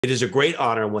It is a great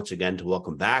honor once again to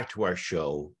welcome back to our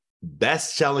show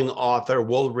best-selling author,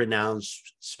 world-renowned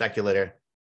speculator,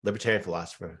 libertarian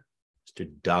philosopher, Mr.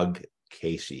 Doug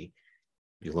Casey.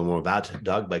 You can learn more about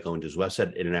Doug by going to his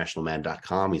website,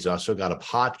 internationalman.com. He's also got a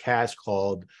podcast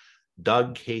called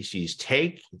Doug Casey's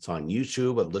Take. It's on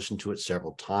YouTube. I've listened to it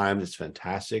several times. It's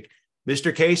fantastic.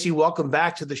 Mr. Casey, welcome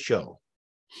back to the show.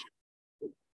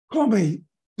 Call me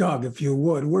Doug, if you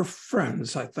would. We're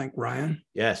friends, I think, Ryan.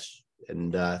 Yes.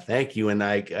 And thank you. And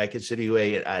I consider you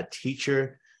a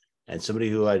teacher and somebody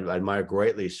who I admire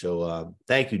greatly. So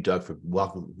thank you, Doug, for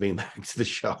being back to the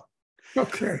show.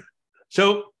 Okay.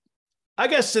 So I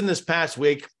guess in this past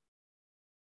week,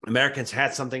 Americans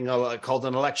had something called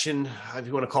an election, if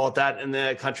you want to call it that, in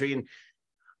the country. And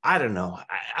I don't know.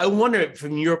 I wonder,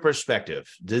 from your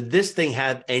perspective, did this thing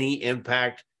have any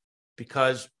impact?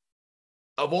 Because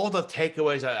of all the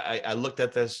takeaways, I looked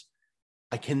at this.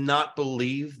 I cannot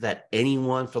believe that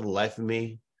anyone, for the life of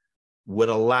me, would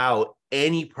allow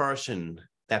any person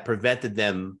that prevented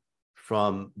them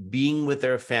from being with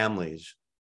their families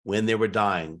when they were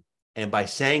dying, and by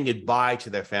saying goodbye to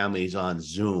their families on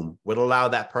Zoom, would allow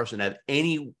that person to have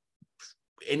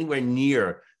anywhere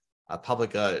near a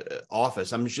public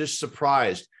office. I'm just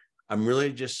surprised. I'm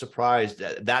really just surprised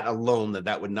that alone,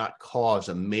 that would not cause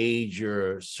a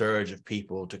major surge of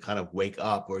people to kind of wake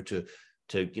up or to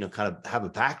kind of have a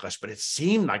backlash. But it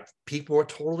seemed like people were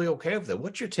totally okay with it.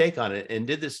 What's your take on it? And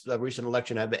did this recent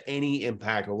election have any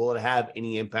impact, or will it have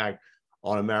any impact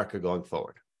on America going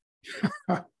forward?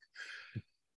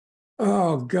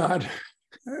 Oh, God.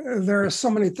 There are so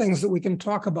many things that we can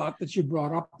talk about that you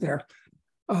brought up there.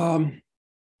 The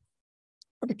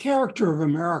character of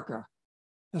America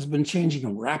has been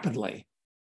changing rapidly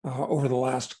over the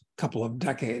last couple of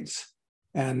decades,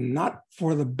 and not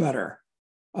for the better.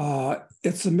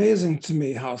 It's amazing to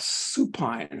me how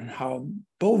supine, how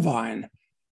bovine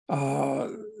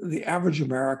the average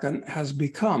American has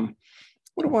become.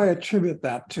 What do I attribute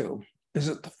that to? Is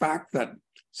it the fact that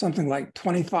something like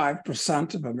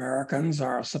 25% of Americans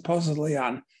are supposedly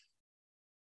on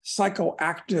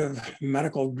psychoactive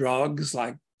medical drugs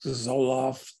like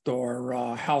Zoloft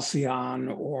or Halcyon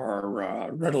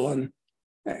or Ritalin,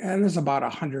 and there's about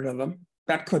 100 of them?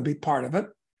 That could be part of it.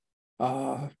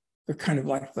 They're kind of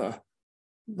like the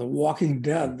Walking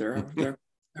Dead. They're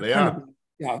kind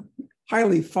of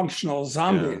highly functional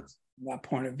zombies from that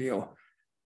point of view.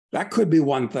 That could be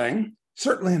one thing.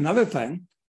 Certainly another thing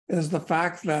is the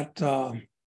fact that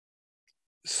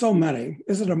so many,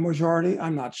 is it a majority?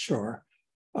 I'm not sure,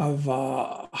 of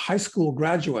high school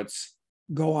graduates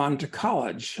go on to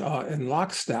college in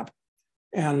lockstep.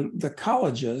 And the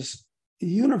colleges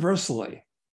universally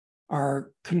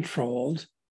are controlled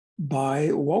by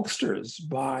wokesters,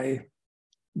 by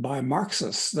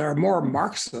Marxists. There are more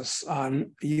Marxists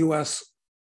on U.S.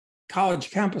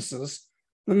 college campuses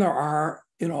than there are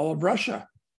in all of Russia.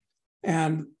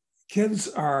 And kids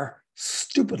are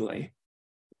stupidly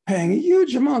paying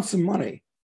huge amounts of money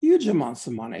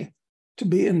to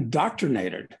be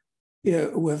indoctrinated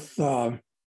with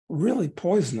really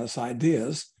poisonous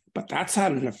ideas. But that's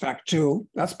had an effect too.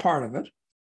 That's part of it.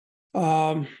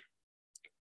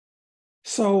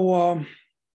 So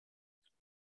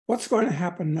what's going to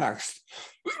happen next?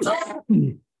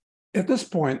 At this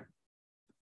point,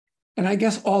 and I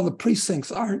guess all the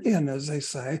precincts aren't in, as they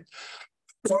say,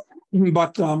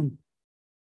 but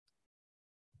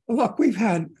look, we've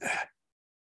had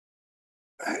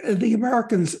the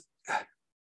Americans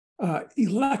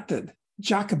elected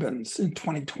Jacobins in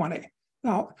 2020.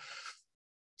 Now,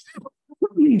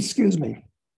 excuse me,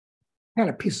 I had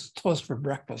a piece of toast for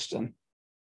breakfast, and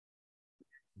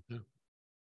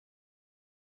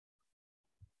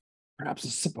perhaps a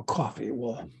sip of coffee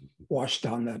will wash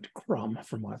down that crumb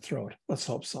from my throat. Let's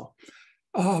hope so.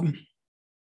 I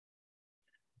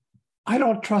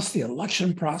don't trust the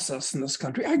election process in this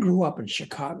country. I grew up in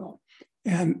Chicago.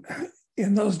 And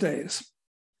in those days,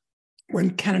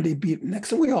 when Kennedy beat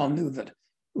Nixon, we all knew that it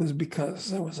was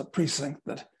because there was a precinct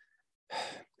that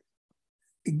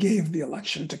gave the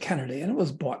election to Kennedy, and it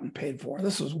was bought and paid for.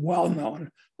 This was well known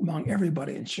among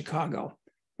everybody in Chicago.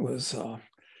 It was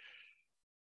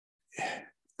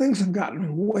things have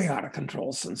gotten way out of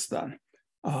control since then.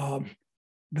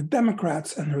 The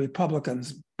Democrats and the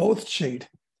Republicans both cheat,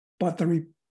 but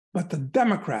the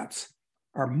Democrats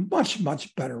are much,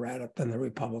 much better at it than the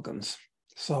Republicans.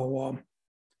 So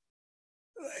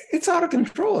it's out of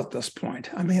control at this point.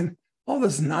 I mean, all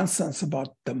this nonsense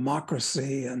about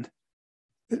democracy, and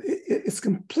it's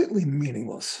completely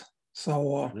meaningless.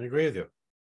 So I agree with you.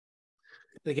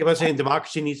 They keep on saying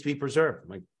democracy needs to be preserved. I'm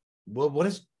like, well, what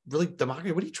is really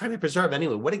democracy? What are you trying to preserve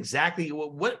anyway? What exactly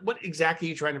are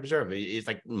you trying to preserve? It's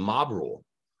like mob rule.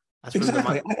 That's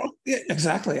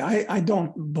Exactly. I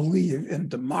don't believe in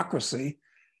democracy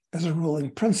as a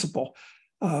ruling principle.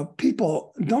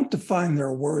 People don't define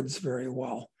their words very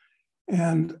well.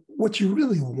 And what you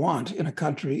really want in a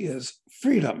country is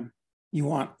freedom. You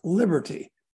want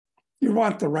liberty. You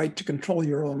want the right to control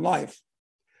your own life.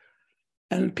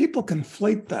 And people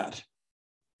conflate that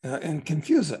and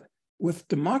confuse it with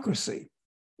democracy,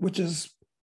 which is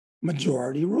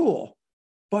majority rule.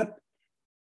 But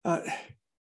I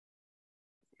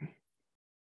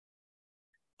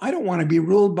don't want to be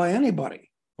ruled by anybody,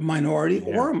 a minority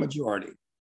or a majority.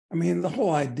 I mean, the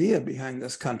whole idea behind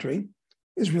this country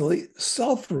is really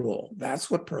self-rule.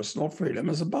 That's what personal freedom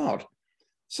is about.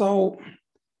 So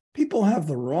people have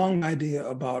the wrong idea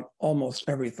about almost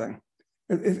everything.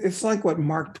 It's like what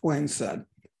Mark Twain said.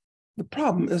 The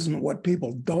problem isn't what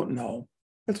people don't know.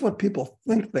 It's what people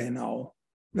think they know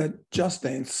that just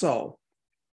ain't so.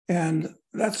 And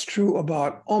that's true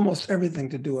about almost everything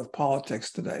to do with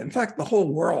politics today. In fact, the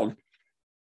whole world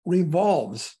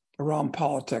revolves around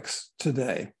politics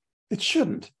today. It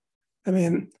shouldn't. I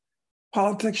mean,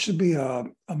 politics should be a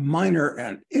minor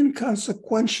and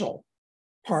inconsequential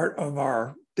part of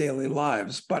our daily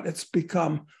lives, but it's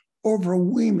become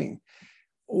overwhelming.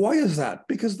 Why is that?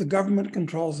 Because the government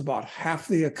controls about half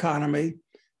the economy.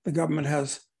 The government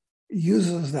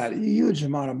uses that huge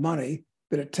amount of money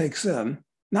that it takes in,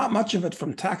 not much of it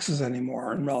from taxes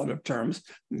anymore in relative terms,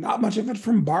 not much of it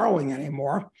from borrowing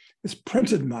anymore. It's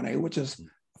printed money, which is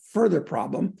a further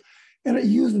problem. And it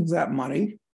uses that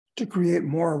money to create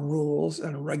more rules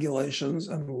and regulations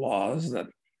and laws that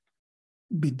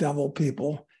bedevil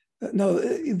people. No,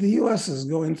 the US is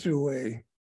going through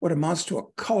what amounts to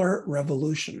a color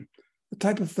revolution, the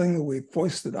type of thing that we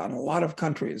foisted on a lot of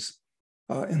countries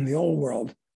in the old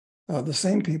world. The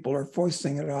same people are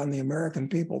foisting it on the American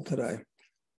people today.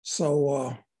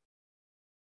 So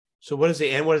what is the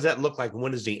end? What does that look like?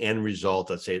 When is the end result?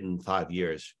 Let's say in 5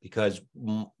 years, because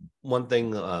one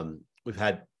thing we've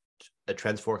had a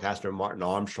trends forecaster, Martin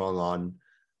Armstrong, on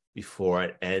before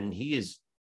it, and he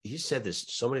said this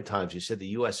so many times. He said the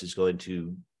U.S.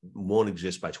 won't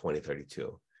exist by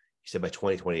 2032. He said by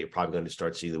 2020 you're probably going to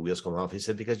start seeing the wheels come off. He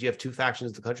said because you have two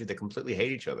factions of the country that completely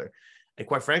hate each other, and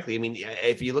quite frankly, I mean,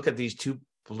 if you look at these two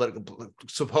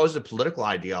supposed political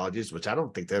ideologies, which I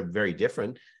don't think they're very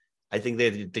different. I think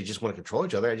they just want to control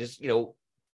each other.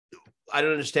 I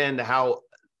don't understand how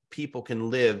people can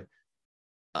live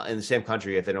in the same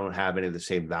country if they don't have any of the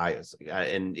same values.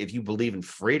 And if you believe in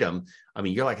freedom, I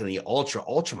mean, you're like in the ultra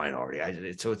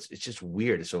minority. So it's just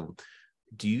weird. So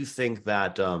do you think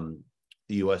that the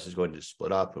U.S. is going to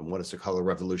split up? And what does the color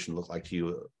revolution look like to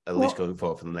you, at least going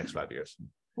forward for the next 5 years?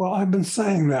 Well, I've been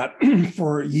saying that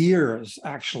for years,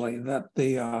 actually, that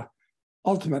the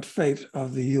ultimate fate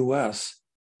of the U.S.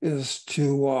 is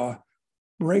to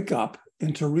break up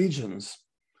into regions.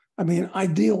 I mean,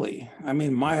 ideally,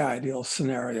 my ideal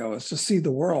scenario is to see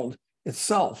the world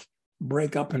itself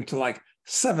break up into like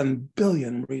 7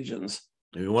 billion regions.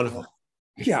 It'd be wonderful.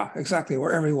 Yeah, exactly,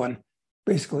 where everyone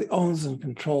basically owns and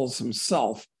controls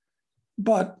himself.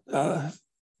 But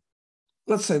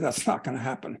let's say that's not going to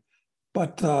happen.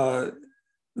 But the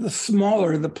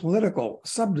smaller the political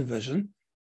subdivision,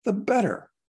 the better.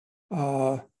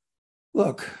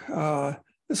 Look,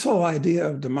 this whole idea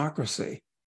of democracy,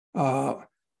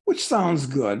 which sounds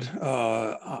good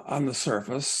on the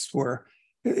surface, where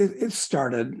it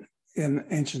started in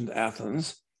ancient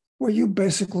Athens, where you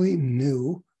basically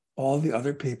knew all the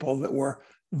other people that were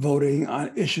voting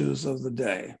on issues of the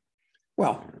day.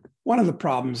 Well, one of the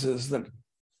problems is that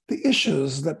the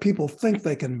issues that people think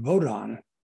they can vote on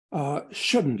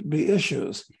shouldn't be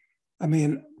issues. I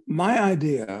mean, my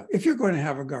idea, if you're going to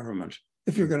have a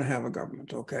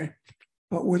government, okay,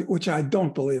 but which I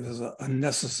don't believe is a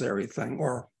necessary thing,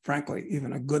 or frankly,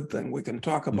 even a good thing. We can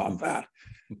talk about that,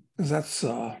 because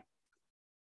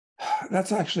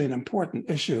that's actually an important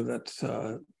issue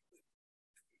that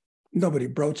nobody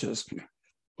broaches.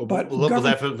 But we'll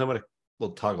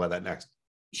talk about that next.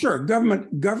 Sure,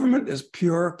 government is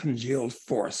pure congealed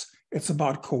force. It's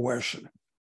about coercion.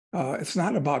 It's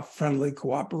not about friendly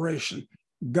cooperation.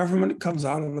 Government comes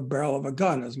out of the barrel of a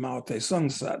gun, as Mao Tse-tung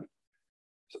said.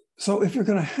 So if you're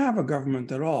going to have a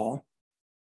government at all,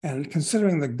 and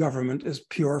considering the government is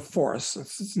pure force,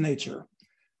 that's its nature,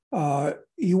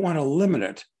 you want to limit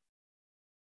it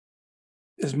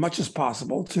as much as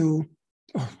possible to,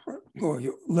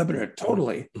 you limit it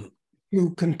totally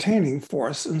to containing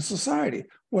force in society.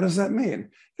 What does that mean?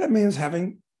 That means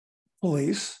having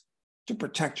police to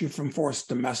protect you from force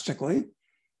domestically,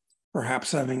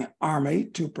 perhaps having an army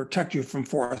to protect you from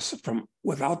force from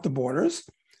without the borders,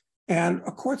 and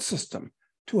a court system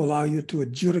to allow you to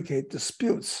adjudicate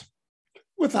disputes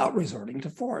without resorting to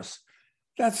force.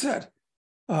 That's it.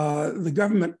 The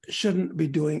government shouldn't be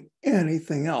doing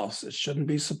anything else. It shouldn't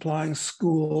be supplying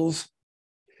schools.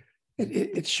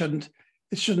 It shouldn't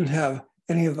have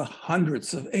any of the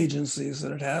hundreds of agencies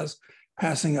that it has,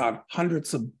 passing out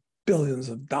hundreds of billions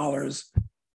of dollars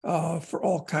for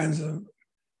all kinds of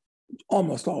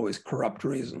almost always corrupt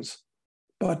reasons.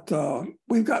 But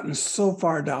we've gotten so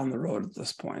far down the road at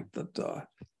this point that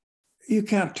you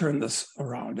can't turn this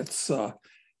around. It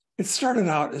started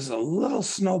out as a little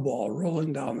snowball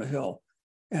rolling down the hill,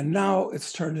 and now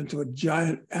it's turned into a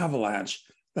giant avalanche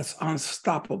that's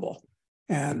unstoppable.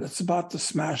 And it's about to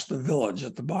smash the village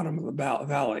at the bottom of the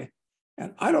valley.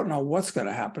 And I don't know what's going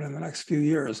to happen in the next few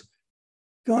years.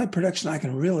 The only prediction I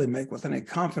can really make with any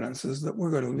confidence is that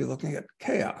we're going to be looking at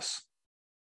chaos.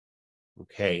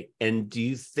 Okay. And do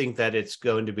you think that it's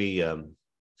going to be an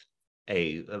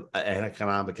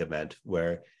economic event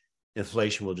where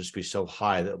inflation will just be so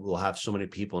high that we'll have so many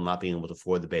people not being able to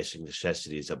afford the basic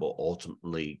necessities that will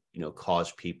ultimately,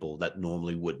 cause people that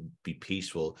normally would be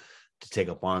peaceful to take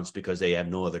up arms because they have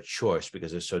no other choice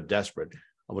because they're so desperate?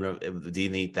 I wonder, do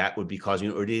you think that would be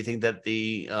causing, or do you think that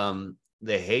the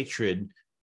hatred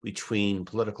between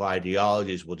political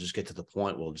ideologies will just get to the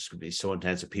point where it's going to be so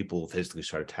intense that people will physically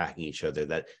start attacking each other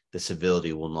that the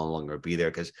civility will no longer be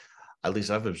there? Because at least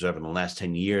I've observed in the last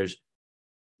 10 years,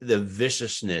 the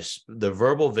viciousness, the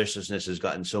verbal viciousness has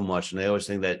gotten so much. And I always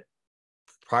think that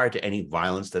prior to any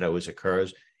violence that always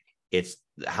occurs, it's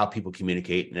how people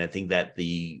communicate. And I think that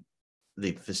the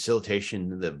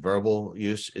facilitation, the verbal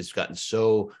use has gotten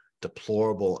so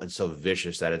deplorable and so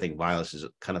vicious that I think violence is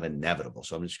kind of inevitable.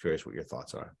 So I'm just curious what your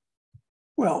thoughts are.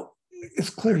 Well, it's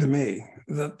clear to me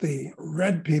that the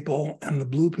red people and the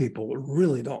blue people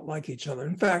really don't like each other.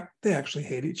 In fact, they actually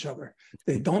hate each other.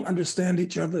 They don't understand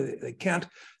each other. They can't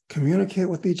communicate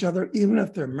with each other, even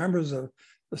if they're members of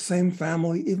the same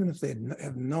family, even if they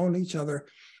have known each other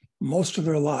most of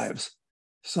their lives.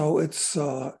 So it's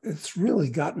really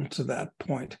gotten to that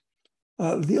point.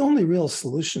 The only real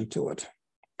solution to it,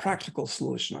 practical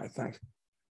solution, I think,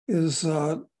 is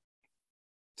for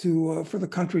the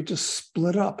country to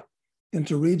split up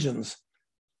into regions.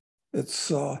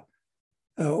 It's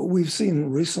we've seen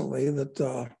recently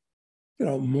that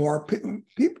more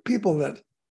people that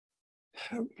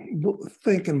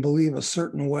think and believe a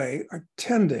certain way are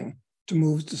tending to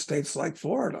move to states like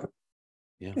Florida.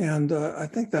 Yeah. And I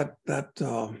think that's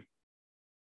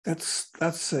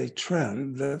a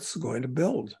trend that's going to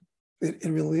build. It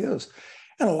really is.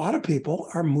 And a lot of people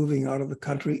are moving out of the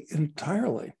country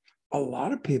entirely. A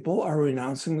lot of people are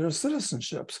renouncing their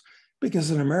citizenships because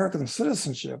an American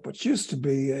citizenship, which used to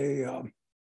be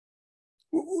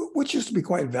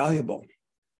quite valuable,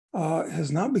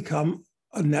 has now become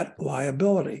a net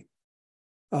liability.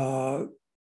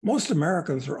 Most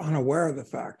Americans are unaware of the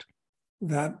fact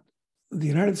that the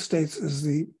United States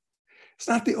it's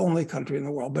not the only country in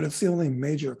the world, but it's the only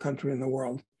major country in the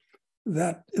world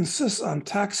that insists on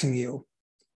taxing you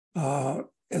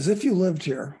as if you lived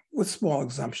here, with small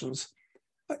exemptions,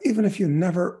 even if you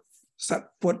never set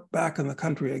foot back in the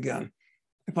country again.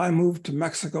 If I moved to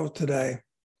Mexico today,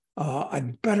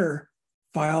 I'd better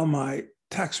file my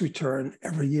tax return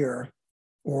every year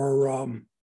or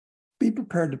be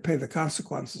prepared to pay the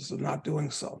consequences of not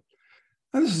doing so.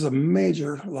 And this is a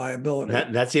major liability.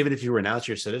 That's even if you renounce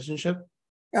your citizenship?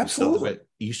 Absolutely.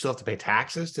 You still have to pay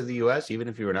taxes to the U.S. even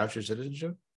if you renounce your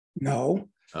citizenship? No.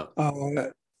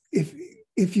 Oh.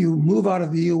 If you move out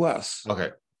of the U.S.,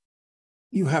 okay,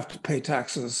 you have to pay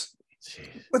taxes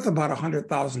with about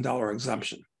 $100,000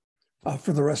 exemption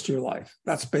for the rest of your life.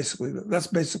 That's basically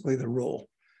the rule.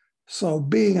 So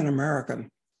being an American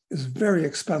is very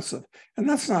expensive, and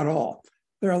that's not all.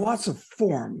 There are lots of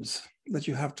forms that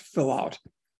you have to fill out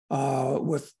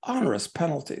with onerous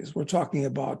penalties. We're talking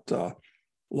about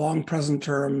long present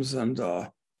terms and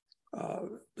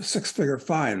six-figure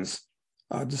fines,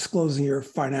 disclosing your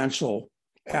financial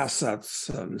assets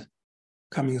and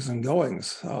comings and goings.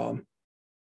 So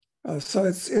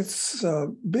it's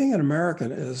being an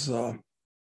American is a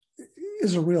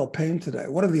real pain today.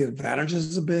 What are the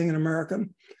advantages of being an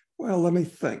American? Well, let me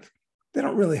think. They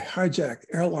don't really hijack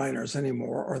airliners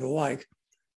anymore or the like,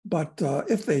 but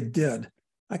if they did,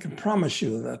 I can promise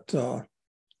you that the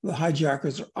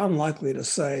hijackers are unlikely to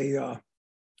say,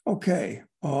 okay,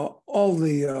 all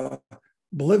the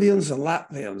Bolivians and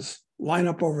Latvians line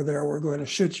up over there, we're going to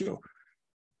shoot you.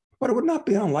 But it would not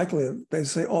be unlikely that they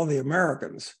say all the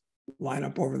Americans line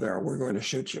up over there, we're going to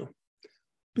shoot you.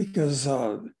 Because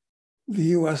the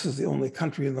U.S. is the only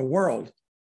country in the world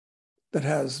that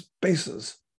has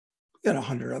bases in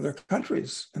 100 other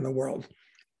countries in the world.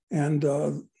 And,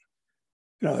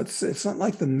 it's not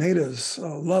like the natives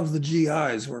love the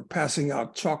GIs who are passing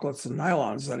out chocolates and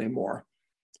nylons anymore.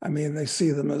 I mean, they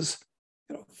see them as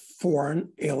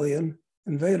foreign, alien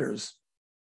invaders.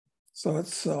 So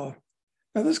it's, now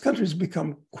this country's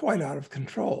become quite out of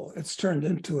control. It's turned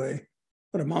into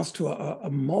what amounts to a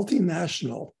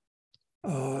multinational,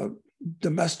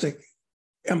 domestic,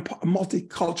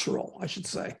 multicultural, I should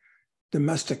say,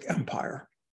 domestic empire.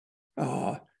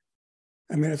 I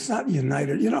mean, it's not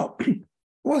united. It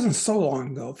wasn't so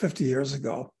long ago, 50 years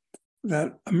ago,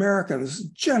 that Americans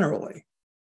generally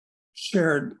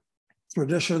shared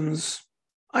traditions,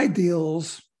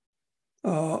 ideals,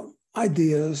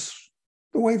 ideas,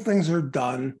 the way things are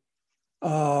done.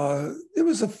 It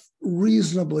was a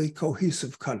reasonably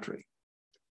cohesive country.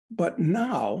 But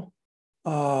now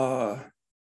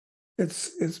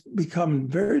it's become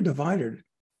very divided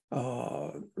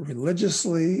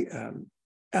religiously and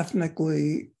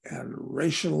ethnically and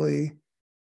racially.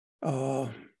 Now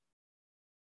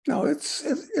it's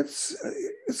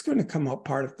going to come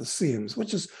apart at the seams,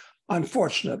 which is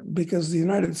unfortunate because the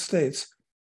United States,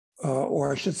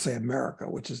 or I should say America,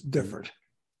 which is different,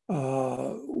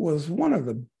 was one of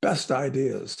the best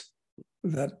ideas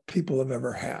that people have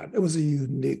ever had. It was a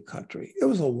unique country. It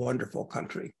was a wonderful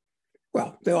country.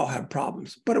 Well, they all had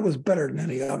problems, but it was better than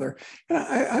any other. And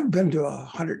I've been to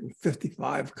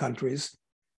 155 countries,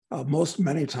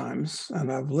 many times,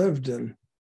 and I've lived in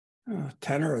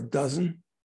 10 or a dozen,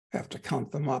 I have to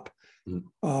count them up.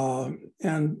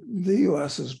 And the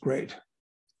US is great,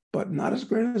 but not as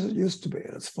great as it used to be.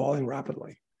 It's falling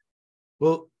rapidly.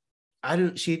 Well,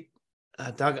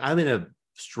 Doug, I'm in a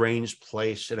strange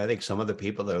place, and I think some of the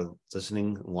people that are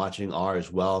listening and watching are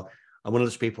as well. I'm one of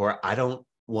those people where I don't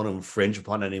want to infringe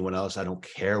upon anyone else. I don't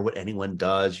care what anyone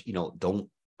does. Don't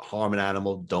harm an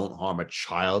animal, don't harm a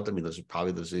child. I mean, those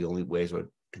are the only ways I would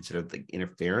consider the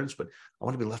interference, but I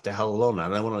want to be left the hell alone. I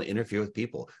don't want to interfere with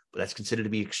people, but that's considered to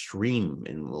be extreme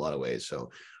in a lot of ways.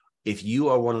 So if you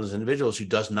are one of those individuals who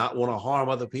does not want to harm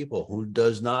other people, who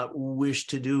does not wish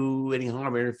to do any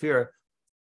harm or interfere,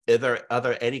 are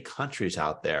there any countries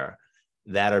out there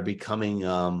that are becoming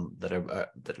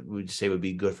that we'd say would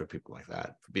be good for people like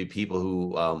that, for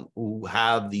people who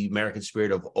have the American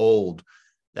spirit of old,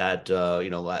 that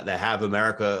that have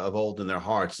America of old in their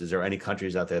hearts? Is there any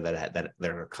countries out there that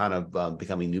are kind of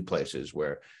becoming new places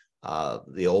where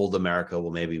the old America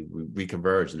will maybe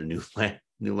reconverge in a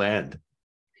new land?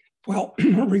 Well,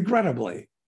 regrettably,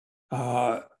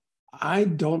 I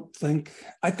think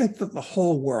that the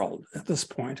whole world at this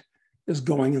point is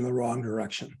going in the wrong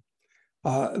direction.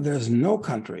 There's no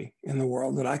country in the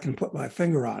world that I can put my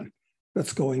finger on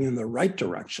that's going in the right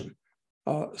direction,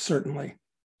 certainly.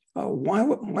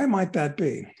 Why might that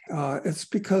be? It's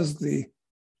because the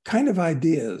kind of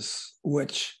ideas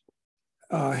which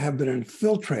have been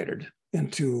infiltrated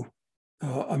into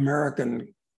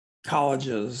American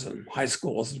colleges and high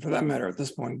schools, and for that matter, at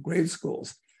this point, grade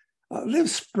schools, they've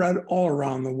spread all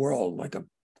around the world like a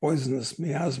poisonous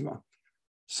miasma.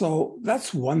 So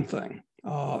that's one thing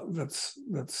that's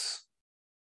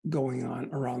going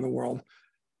on around the world.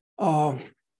 No,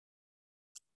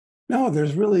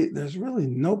 there's really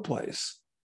no place.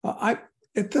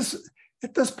 At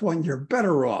this point, you're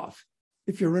better off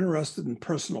if you're interested in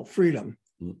personal freedom,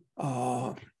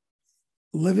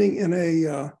 living in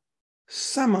a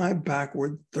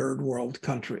semi-backward third world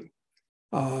country,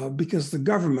 because the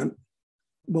government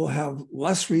will have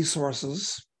less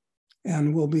resources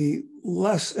and will be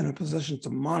less in a position to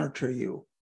monitor you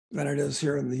than it is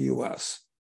here in the US.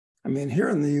 I mean, here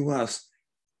in the US,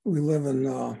 we live in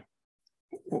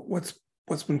what's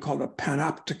been called a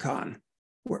panopticon,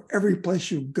 where every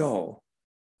place you go,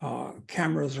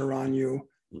 cameras are on you,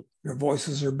 your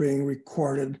voices are being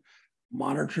recorded,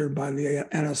 monitored by the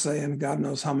NSA and God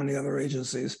knows how many other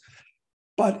agencies.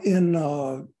 But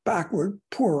in backward,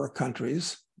 poorer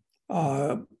countries,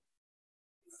 they're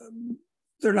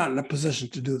not in a position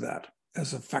to do that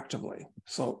as effectively.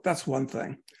 So that's one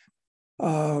thing.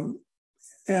 And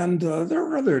there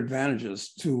are other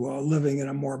advantages to living in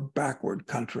a more backward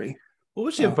country. What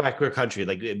was your backward country?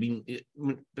 Like, I mean,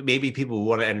 maybe people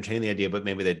want to entertain the idea, but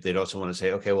maybe they'd also want to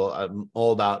say, okay, well, I'm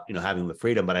all about, having the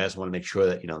freedom, but I also want to make sure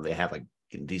that, they have like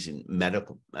decent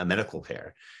medical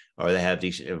care, or they have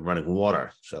decent running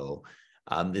water. So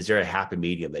is there a happy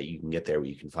medium that you can get there where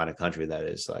you can find a country that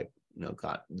is like,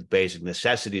 got the basic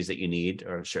necessities that you need,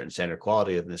 or a certain standard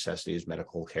quality of necessities,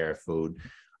 medical care, food,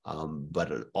 but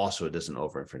it doesn't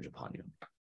over infringe upon you?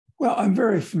 Well, I'm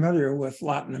very familiar with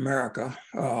Latin America,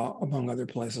 among other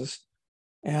places.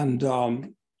 And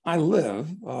I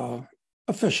live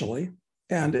officially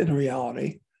and in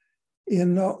reality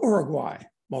in Uruguay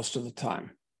most of the time,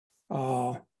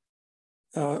 and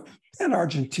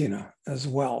Argentina as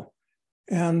well.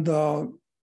 And the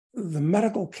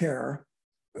medical care,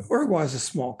 Uruguay is a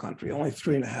small country, only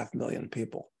 3.5 million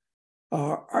people.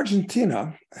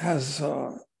 Argentina has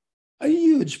a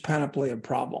huge panoply of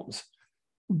problems,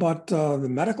 but the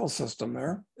medical system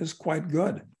there is quite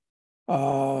good.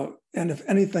 And if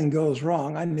anything goes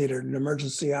wrong, I needed an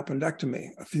emergency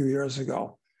appendectomy a few years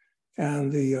ago. And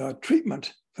the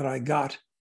treatment that I got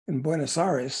in Buenos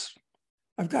Aires,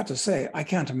 I've got to say, I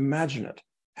can't imagine it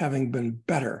having been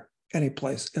better any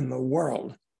place in the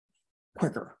world,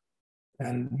 quicker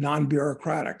and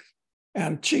non-bureaucratic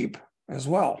and cheap as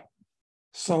well.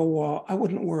 So I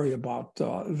wouldn't worry about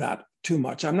that too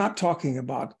much. I'm not talking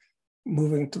about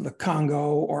moving to the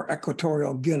Congo or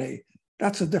Equatorial Guinea.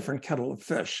 That's a different kettle of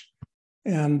fish.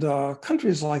 And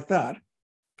countries like that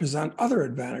present other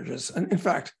advantages. And in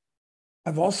fact,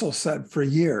 I've also said for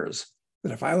years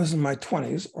that if I was in my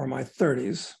 20s or my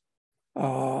 30s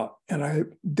and I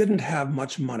didn't have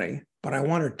much money, but I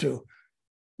wanted to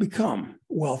become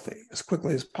wealthy as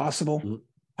quickly as possible, mm-hmm.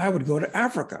 I would go to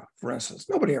Africa, for instance.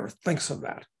 Nobody ever thinks of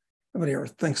that. Nobody ever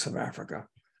thinks of Africa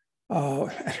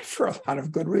for a lot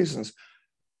of good reasons.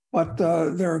 But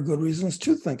there are good reasons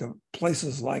to think of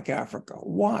places like Africa.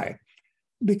 Why?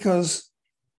 Because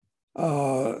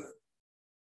I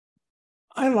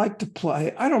like to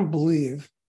play. I don't believe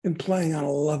in playing on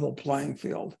a level playing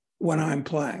field when I'm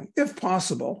playing. If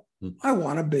possible, I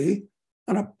want to be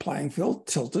on a playing field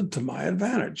tilted to my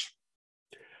advantage.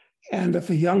 And if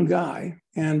a young guy,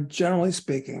 and generally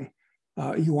speaking,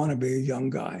 you want to be a young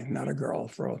guy, not a girl,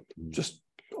 for just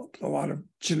a lot of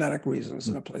genetic reasons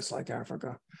in a place like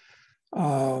Africa.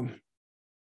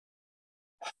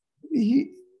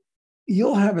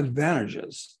 You'll have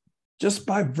advantages just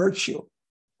by virtue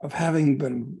of having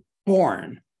been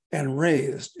born and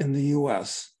raised in the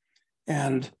US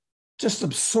and just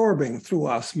absorbing through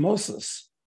osmosis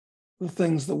the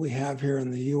things that we have here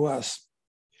in the US.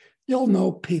 You'll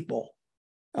know people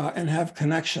and have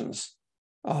connections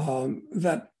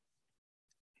that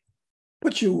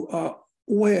put you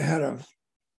way ahead of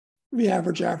the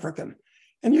average African.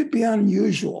 And you'd be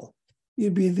unusual.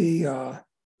 You'd be the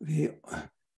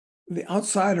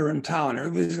outsider in town.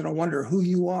 Everybody's going to wonder who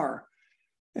you are.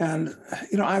 And,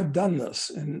 I've done this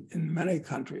in many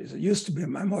countries. It used to be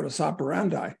my modus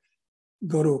operandi.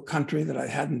 Go to a country that I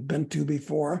hadn't been to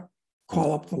before,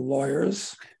 call up the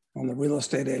lawyers and the real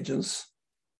estate agents,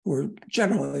 who are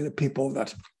generally the people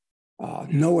that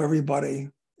know everybody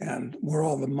and where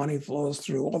all the money flows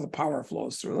through, all the power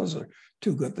flows through. Those are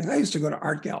two good things. I used to go to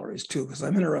art galleries too, because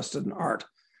I'm interested in art.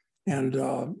 And,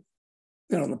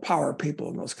 the power people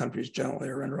in those countries generally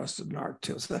are interested in art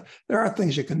too. So there are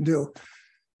things you can do.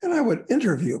 And I would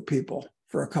interview people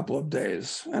for a couple of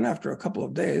days. And after a couple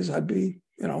of days, I'd be,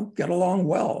 get along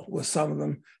well with some of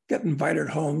them, get invited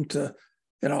home to,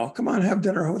 come on, have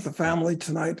dinner with the family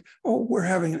tonight. Oh, we're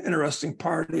having an interesting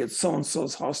party at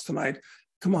so-and-so's house tonight.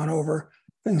 Come on over,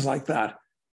 things like that.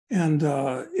 And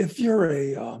if you're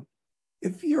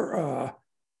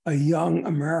a young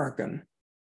American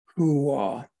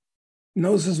who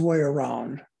knows his way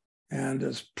around and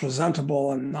is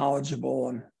presentable and knowledgeable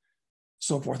and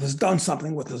so forth, has done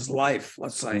something with his life,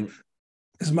 let's say,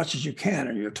 as much as you can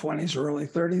in your 20s or early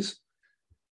 30s.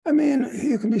 I mean,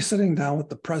 you can be sitting down with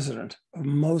the president of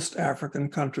most African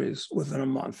countries within a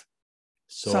month.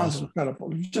 So sounds awesome.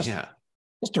 Incredible.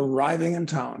 Just arriving in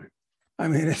town. I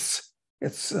mean, it's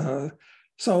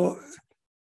so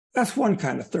that's one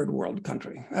kind of third world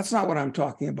country. That's not what I'm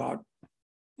talking about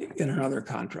in another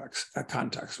context.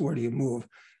 Where do you move?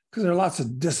 Because there are lots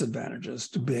of disadvantages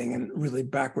to being in really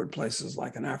backward places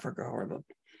like in Africa or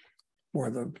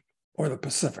the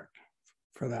Pacific,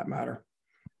 for that matter.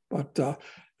 But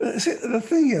see, the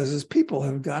thing is people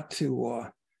have got to.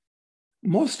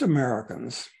 Most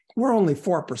Americans, we're only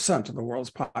 4% of the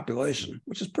world's population,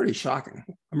 which is pretty shocking.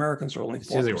 Americans are only 4%.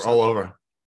 Seems like we're all over.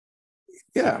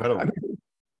 Yeah, I mean,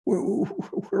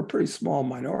 we're a pretty small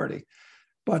minority,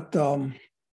 but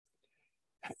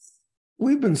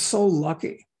we've been so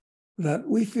lucky that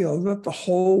we feel that the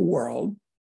whole world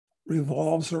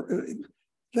revolves,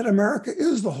 that America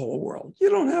is the whole world. You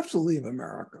don't have to leave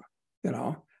America,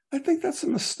 I think that's a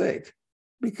mistake,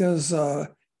 because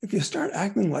if you start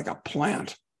acting like a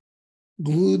plant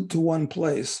glued to one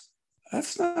place,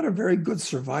 that's not a very good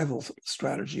survival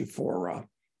strategy for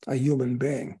a human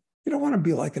being. You don't want to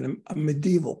be like a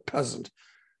medieval peasant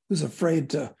who's afraid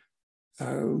to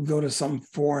go to some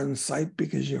foreign site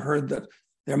because you heard that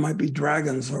there might be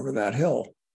dragons over that hill.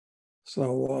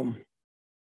 So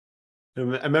I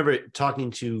remember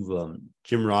talking to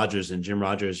Jim Rogers, and Jim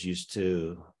Rogers used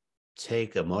to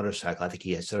take a motorcycle. I think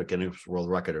he had started getting a world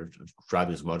record of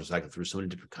driving his motorcycle through so many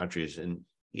different countries. And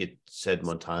he had said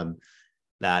one time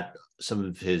that some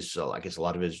of his, I guess a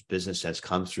lot of his business sense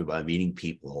comes through by meeting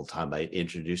people all the time, by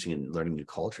introducing and learning new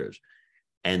cultures.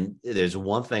 And there's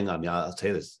one thing, I mean, I'll tell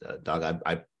you this, Doug,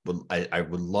 I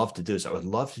would love to do this. I would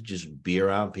love to just be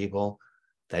around people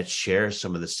that share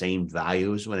some of the same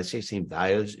values. When I say same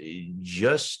values,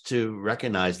 just to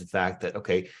recognize the fact that,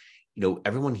 okay,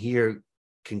 everyone here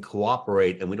can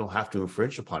cooperate and we don't have to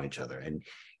infringe upon each other. And,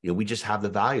 we just have the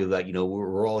value that,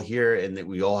 we're all here and that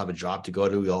we all have a job to go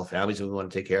to. We all have families that we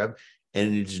want to take care of.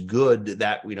 And it's good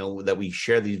that, that we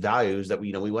share these values, that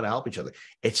we want to help each other.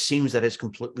 It seems that it's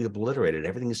completely obliterated.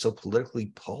 Everything is so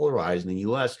politically polarized in the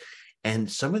US. And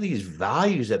some of these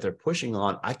values that they're pushing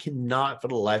on, I cannot for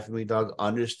the life of me, Doug,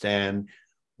 understand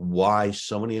why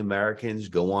so many Americans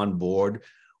go on board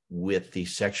with the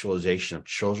sexualization of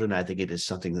children. I think it is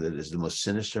something that is the most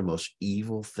sinister, most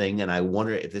evil thing. And I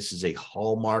wonder if this is a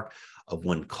hallmark of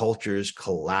when cultures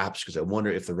collapse, because I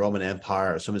wonder if the Roman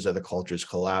Empire or some of these other cultures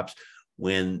collapse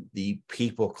when the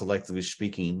people, collectively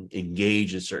speaking,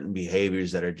 engage in certain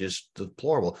behaviors that are just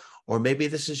deplorable. Or maybe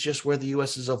this is just where the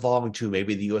U.S. is evolving to.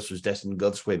 Maybe the U.S. was destined to go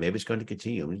this way. Maybe it's going to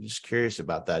continue. I'm just curious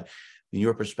about that. In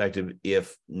your perspective,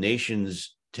 if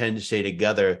nations tend to stay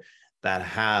together that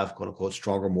have, quote unquote,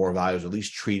 stronger moral values, at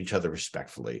least treat each other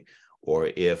respectfully,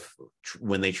 or if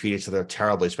when they treat each other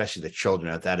terribly, especially the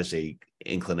children, that is a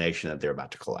inclination that they're about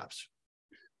to collapse.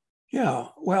 Yeah,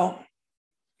 well,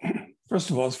 first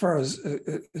of all, as far as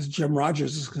Jim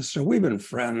Rogers is concerned, we've been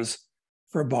friends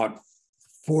for about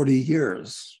 40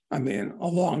 years. I mean, a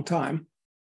long time.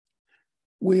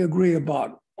 We agree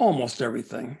about almost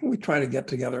everything. We try to get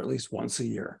together at least once a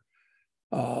year.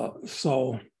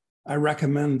 So I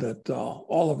recommend that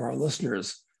all of our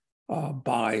listeners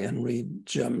buy and read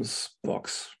Jim's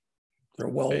books. They're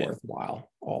well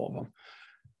worthwhile, all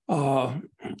of them.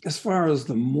 As far as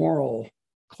the moral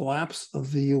collapse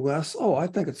of the U.S., I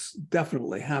think it's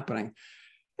definitely happening.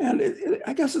 And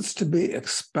I guess it's to be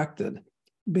expected,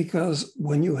 because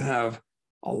when you have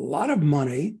a lot of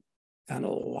money and a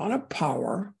lot of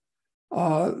power,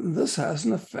 this has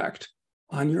an effect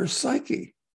on your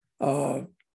psyche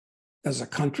as a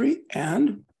country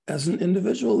and as an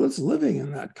individual that's living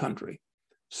in that country.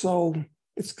 So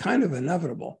it's kind of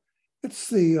inevitable. It's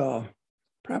the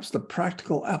perhaps the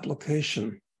practical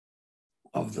application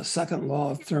of the second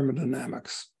law of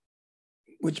thermodynamics,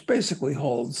 which basically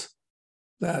holds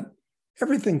that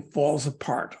everything falls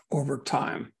apart over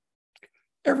time.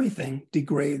 Everything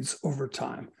degrades over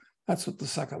time. That's what the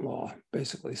second law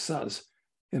basically says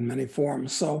in many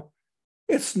forms. So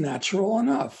it's natural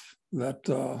enough that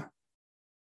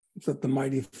that the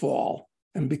mighty fall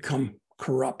and become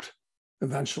corrupt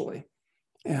eventually.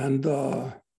 And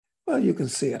you can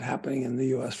see it happening in the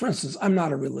US. For instance, I'm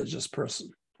not a religious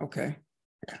person, okay?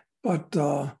 But,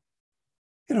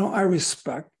 I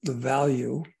respect the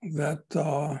value that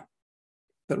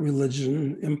that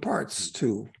religion imparts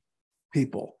to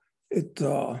people. It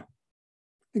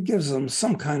gives them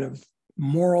some kind of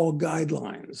moral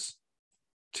guidelines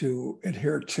to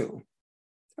adhere to.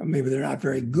 Maybe they're not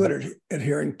very good at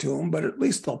adhering to them, but at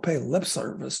least they'll pay lip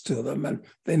service to them and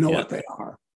they know what they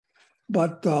are.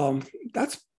 But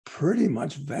that's pretty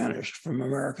much vanished from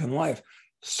American life,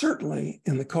 certainly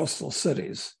in the coastal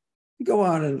cities. You go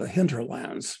out into the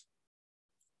hinterlands,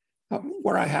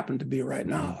 where I happen to be right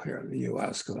now here in the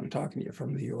U.S., because I'm talking to you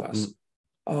from the U.S.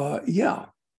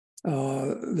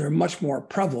 They're much more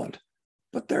prevalent,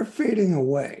 but they're fading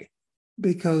away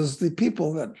because the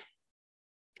people that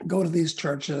go to these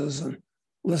churches and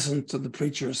listen to the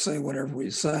preachers say whatever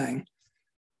he's saying,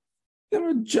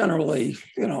 generally,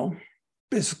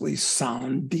 basically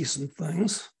sound, decent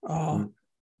things.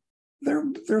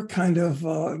 They're kind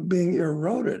of being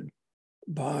eroded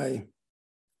by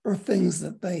or things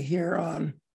that they hear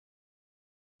on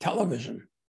television,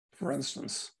 for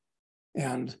instance,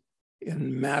 and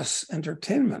in mass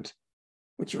entertainment,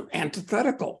 which are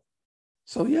antithetical.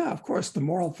 So yeah, of course, the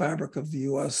moral fabric of the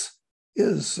U.S.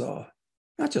 is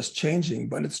not just changing,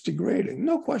 but it's degrading.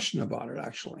 No question about it,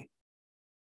 actually.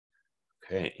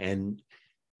 Okay, and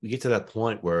we get to that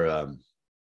point where I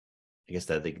guess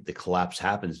that the collapse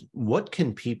happens. What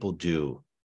can people do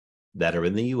that are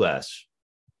in the U.S.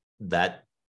 that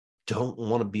don't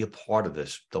want to be a part of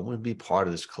this. Don't want to be part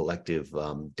of this collective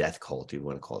death cult, if you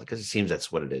want to call it, because it seems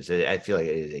that's what it is. I feel like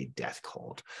it is a death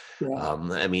cult. Yeah.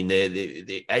 I mean,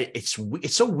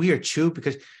 it's so weird too,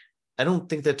 because I don't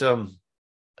think that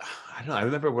I don't know. I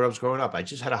remember when I was growing up, I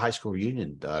just had a high school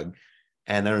reunion, Doug,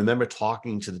 and I remember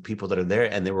talking to the people that are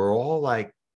there, and they were all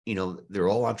like, they're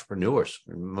all entrepreneurs.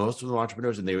 Most of them are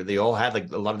entrepreneurs, and they all had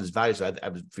like a lot of these values. I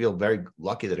feel very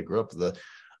lucky that I grew up with the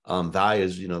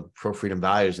values, pro freedom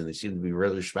values, and they seem to be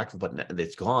really respectful, but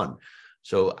it's gone.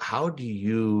 So how do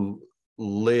you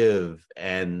live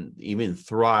and even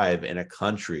thrive in a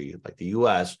country like the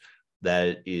US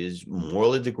that is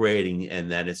morally degrading,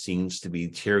 and that it seems to be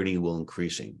tyranny will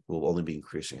only be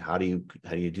increasing? How do you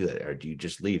do that? Or do you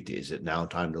just leave? Is it now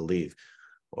time to leave?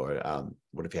 Or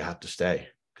what if you have to stay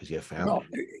because you have family? Well,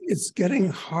 it's getting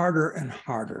harder and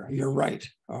harder. You're right,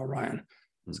 Ryan.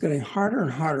 It's getting harder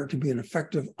and harder to be an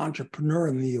effective entrepreneur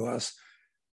in the US,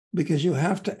 because you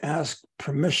have to ask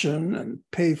permission and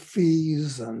pay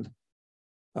fees and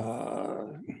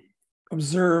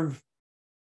observe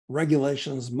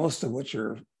regulations, most of which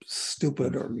are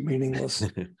stupid or meaningless.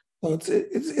 So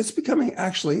it's becoming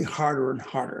actually harder and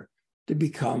harder to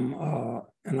become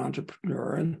an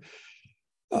entrepreneur. And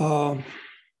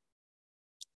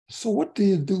so what do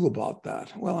you do about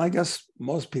that? Well, I guess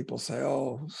most people say,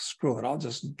 oh, screw it, I'll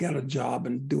just get a job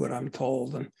and do what I'm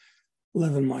told and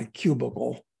live in my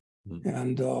cubicle.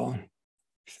 And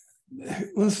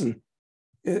listen,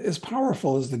 as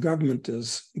powerful as the government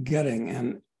is getting,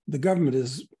 and the government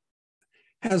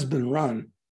has been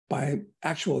run by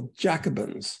actual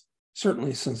Jacobins,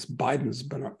 certainly since Biden's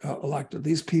been elected.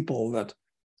 These people that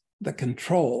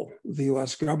control the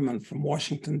US government from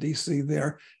Washington, D.C.,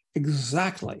 they're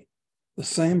exactly the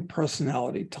same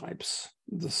personality types,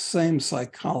 the same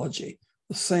psychology,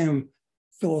 the same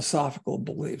philosophical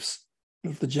beliefs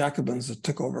that the Jacobins that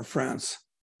took over France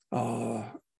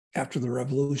after the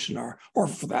revolution are, or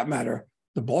for that matter,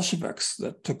 the Bolsheviks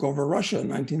that took over Russia in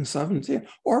 1917,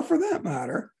 or for that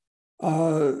matter,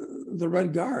 the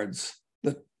Red Guards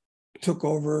that took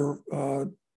over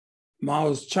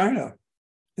Mao's China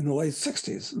in the late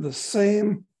 60s, the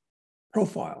same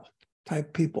profile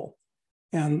type people.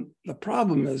 And the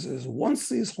problem is once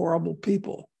these horrible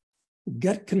people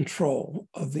get control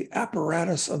of the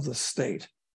apparatus of the state,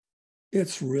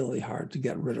 it's really hard to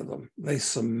get rid of them. They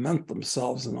cement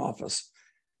themselves in office.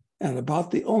 And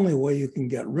about the only way you can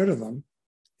get rid of them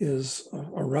is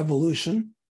a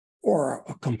revolution or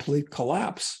a complete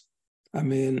collapse. I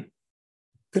mean,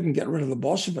 couldn't get rid of the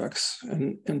Bolsheviks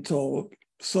until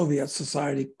Soviet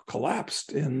society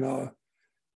collapsed in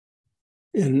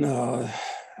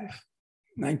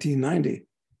 1990.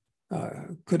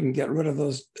 Couldn't get rid of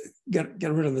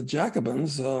the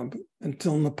Jacobins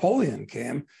until Napoleon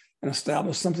came and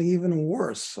established something even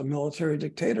worse, a military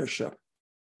dictatorship.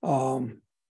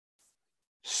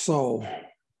 So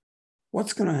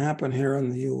what's going to happen here in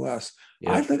the US?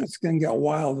 Yeah. I think it's going to get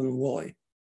wild and woolly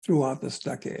throughout this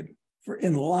decade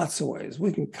in lots of ways.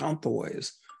 We can count the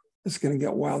ways it's going to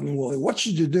get wild and woolly. What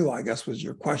should you do, I guess, was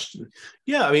your question.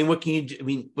 Yeah, I mean, what can you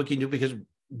do? What can you do? Because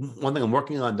one thing I'm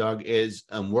working on, Doug, is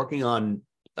I'm working on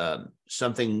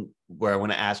something where I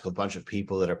want to ask a bunch of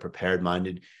people that are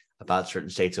prepared-minded about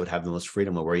certain states that would have the most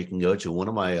freedom, or where you can go to. One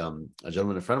of my, a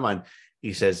gentleman, a friend of mine,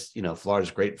 he says,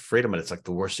 Florida's great freedom, but it's like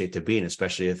the worst state to be in,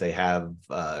 especially if they have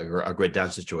a grid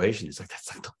down situation. He's like,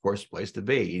 that's like the worst place to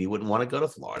be. And he wouldn't want to go to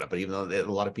Florida, but even though there's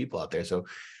a lot of people out there. So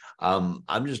I'm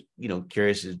just,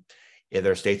 curious if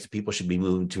there are states that people should be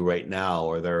moving to right now,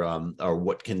 or or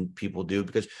what can people do?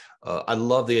 Because I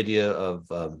love the idea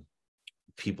of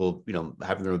people,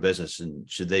 having their own business, and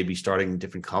should they be starting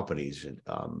different companies, and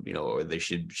or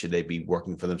should they be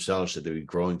working for themselves? Should they be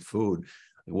growing food?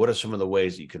 What are some of the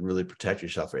ways that you can really protect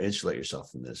yourself or insulate yourself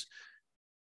from this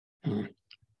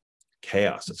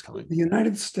chaos that's coming? The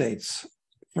United States,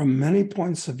 from many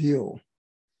points of view,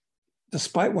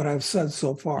 despite what I've said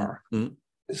so far,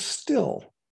 is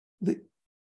still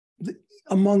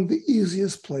among the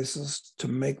easiest places to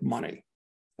make money,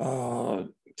 to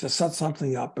set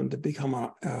something up and to become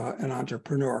an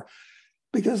entrepreneur.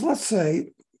 Because let's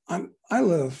say I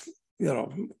live,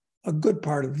 a good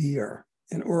part of the year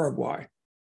in Uruguay.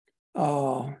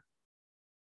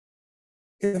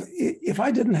 If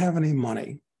I didn't have any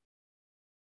money,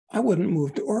 I wouldn't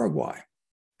move to Uruguay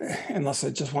unless I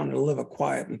just wanted to live a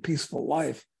quiet and peaceful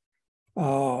life,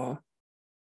 because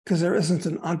there isn't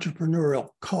an entrepreneurial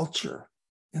culture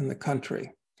in the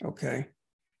country, okay?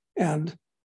 And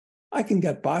I can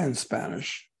get by in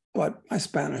Spanish, but my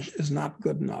Spanish is not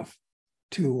good enough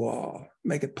to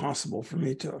make it possible for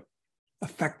me to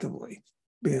effectively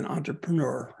be an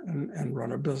entrepreneur and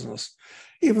run a business,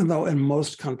 even though in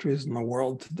most countries in the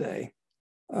world today,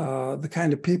 the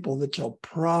kind of people that you'll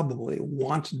probably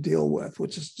want to deal with,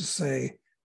 which is to say,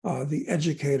 the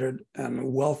educated and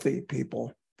wealthy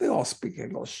people, they all speak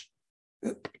English.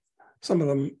 Some of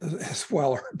them as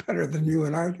well or better than you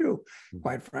and I do,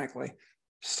 quite frankly.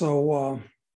 So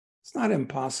it's not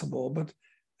impossible, but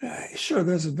sure,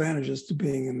 there's advantages to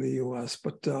being in the U.S.,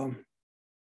 but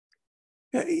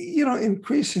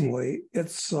increasingly,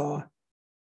 it's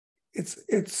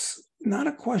not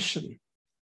a question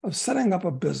of setting up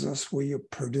a business where you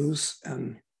produce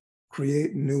and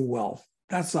create new wealth.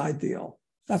 That's ideal.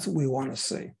 That's what we want to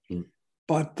see.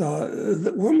 But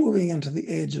we're moving into the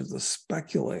age of the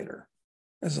speculator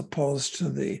as opposed to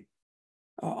the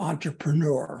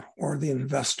entrepreneur or the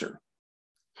investor.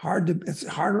 It's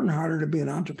harder and harder to be an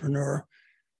entrepreneur.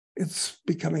 It's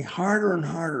becoming harder and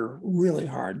harder, really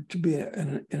hard, to be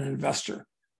an investor,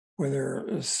 where there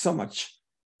is so much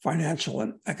financial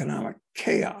and economic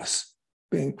chaos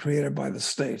being created by the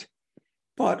state.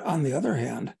 But on the other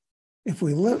hand, if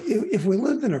we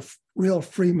lived in a real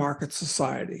free market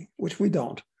society, which we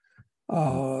don't,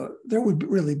 there would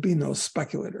really be no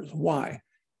speculators. Why?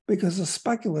 Because a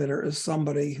speculator is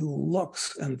somebody who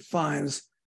looks and finds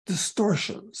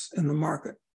distortions in the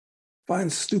market,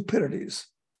 finds stupidities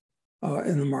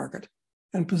in the market,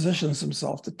 and positions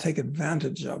himself to take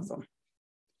advantage of them.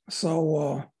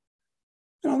 So,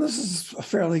 this is a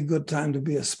fairly good time to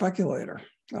be a speculator,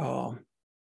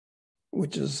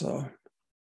 which is a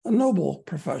noble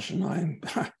profession.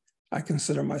 I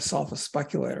consider myself a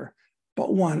speculator.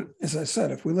 But one, as I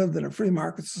said, if we lived in a free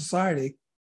market society,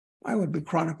 I would be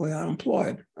chronically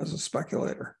unemployed as a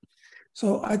speculator.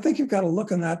 So I think you've got to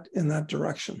look in that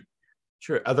direction.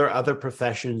 Sure. Other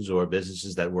professions or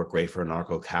businesses that work great for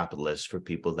anarcho-capitalists, for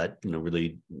people that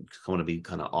really want to be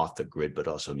kind of off the grid, but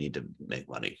also need to make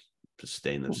money to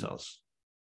sustain themselves.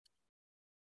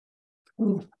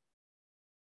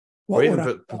 Or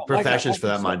even professions for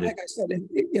that matter. Like I said,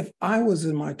 if I was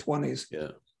in my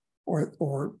 20s,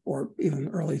 or even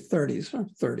early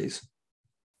 30s,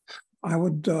 I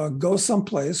would go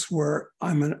someplace where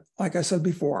like I said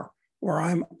before, where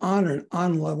I'm on an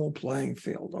on-level playing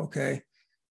field, okay?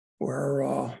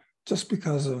 Where just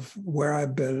because of where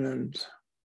I've been and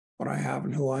what I have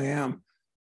and who I am,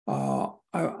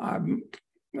 I'm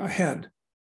ahead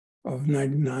of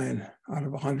 99 out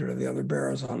of 100 of the other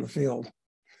bearers on the field.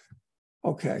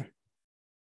 Okay,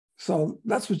 so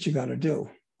that's what you got to do,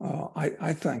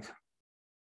 I think.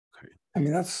 Okay. I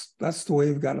mean, that's the way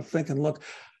you've got to think and look.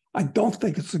 I don't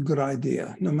think it's a good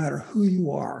idea, no matter who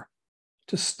you are,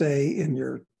 to stay in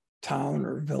your town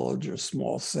or village or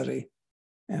small city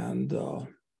and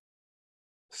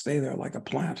stay there like a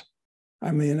plant.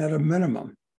 I mean, at a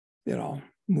minimum,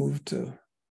 move to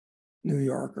New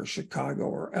York or Chicago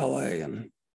or LA and,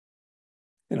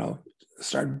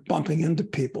 start bumping into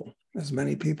people, as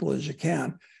many people as you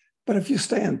can. But if you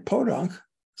stay in podunk,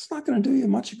 it's not going to do you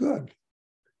much good.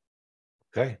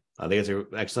 Okay. I think it's an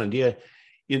excellent idea.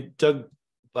 Doug,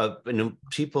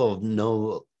 people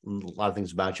know a lot of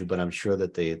things about you, but I'm sure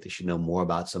that they should know more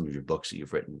about some of your books that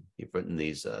you've written. You've written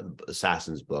these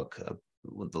Assassin's book,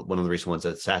 one of the recent ones,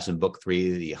 Assassin Book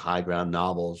 3, the High Ground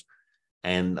novels.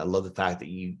 And I love the fact that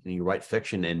you write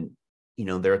fiction. And,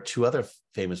 there are two other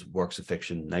famous works of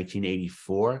fiction,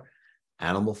 1984,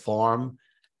 Animal Farm.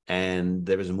 And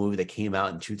there was a movie that came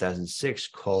out in 2006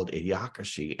 called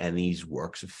Idiocracy. And these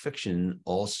works of fiction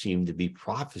all seem to be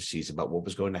prophecies about what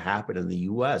was going to happen in the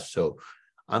U.S. So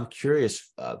I'm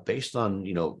curious, based on,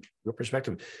 your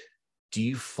perspective, do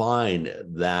you find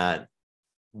that,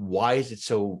 why is it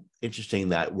so interesting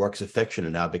that works of fiction are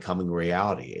now becoming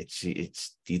reality?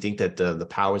 Do you think that the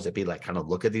powers that be kind of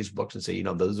look at these books and say,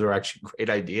 those are actually great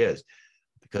ideas?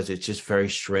 Because it's just very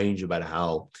strange about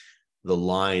how the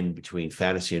line between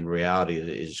fantasy and reality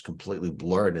is completely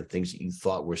blurred, and things that you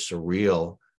thought were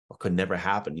surreal or could never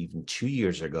happen even 2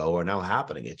 years ago are now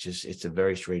happening. It's a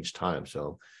very strange time.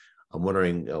 So I'm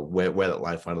wondering where that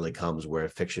line finally comes, where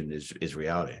fiction is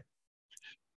reality.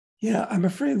 Yeah, I'm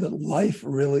afraid that life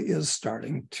really is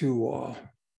starting to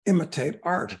imitate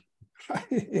art.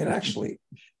 It actually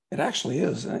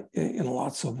is in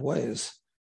lots of ways.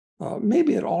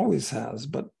 Maybe it always has,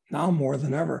 but now more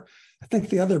than ever. I think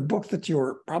the other book that you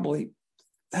were probably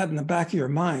had in the back of your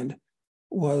mind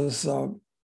was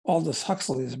Aldous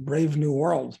Huxley's Brave New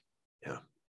World. Yeah.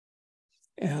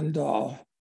 And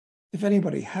if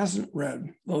anybody hasn't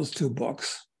read those two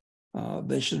books,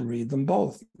 they should read them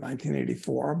both.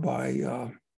 1984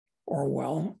 by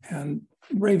Orwell and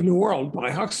Brave New World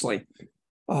by Huxley.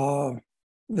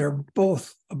 They're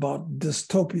both about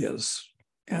dystopias,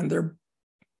 and they're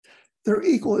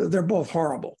equally, they're both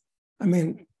horrible. I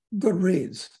mean, good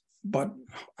reads, but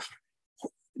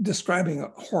describing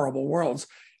horrible worlds,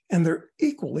 and they're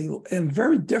equally and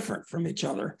very different from each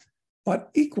other, but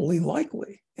equally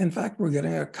likely. In fact, we're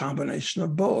getting a combination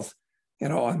of both. You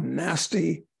know, a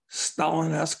nasty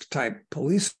Stalin-esque type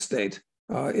police state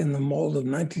in the mold of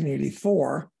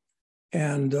 1984,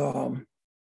 and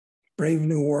Brave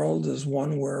New World is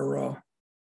one where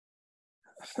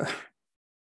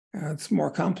it's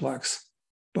more complex,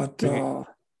 but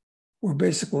we're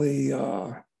basically,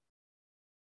 you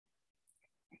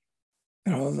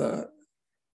know,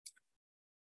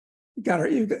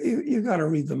 you gotta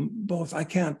read them both. I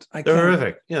can't. They're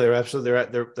horrific. Yeah, they're absolutely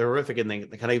they're horrific, and they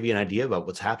kind of give you an idea about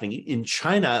what's happening in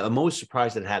China. I'm most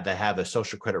surprised that they have a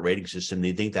social credit rating system.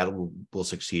 They think that will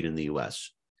succeed in the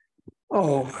U.S.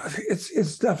 Oh,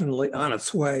 it's definitely on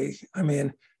its way. I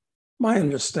mean, my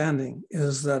understanding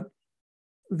is that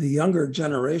the younger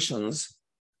generations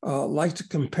like to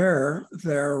compare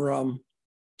their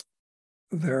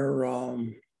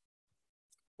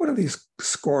what are these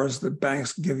scores that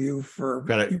banks give you for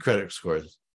credit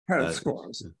scores? Credit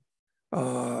scores,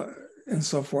 and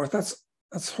so forth.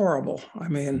 That's horrible. I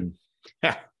mean,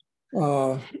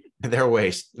 they're a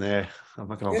waste. I'm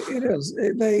not gonna... It is.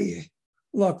 They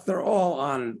look. They're all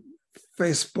on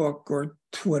Facebook or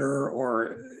Twitter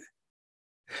or,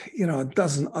 you know, a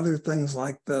dozen other things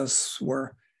like this,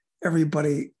 where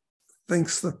everybody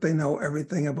thinks that they know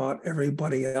everything about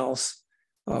everybody else.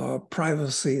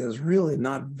 Privacy is really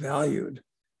not valued.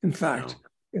 In fact,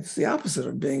 it's the opposite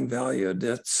of being valued.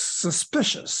 It's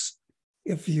suspicious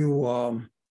if you want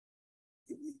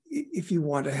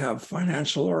to have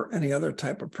financial or any other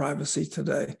type of privacy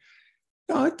today.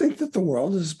 Now, I think that the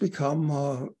world has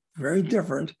become very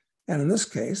different. And in this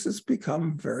case, it's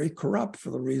become very corrupt for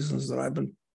the reasons that I've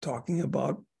been talking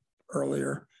about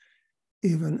earlier,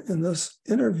 even in this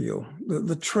interview.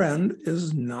 The trend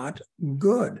is not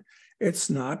good.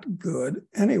 It's not good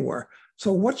anywhere.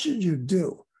 So what should you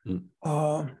do?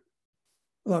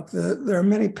 Look, there are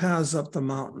many paths up the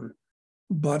mountain,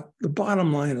 but the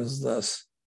bottom line is this.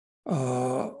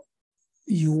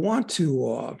 You want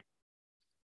to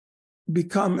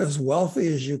become as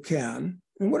wealthy as you can,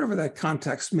 and whatever that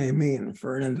context may mean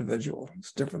for an individual.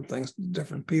 It's different things to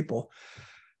different people.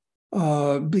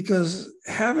 Because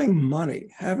having money,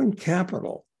 having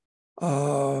capital,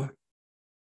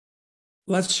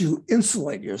 lets you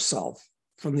insulate yourself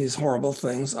from these horrible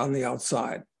things on the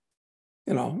outside.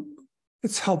 You know,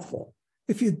 it's helpful.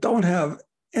 If you don't have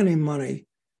any money,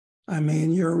 I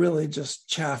mean, you're really just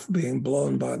chaff being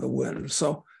blown by the wind.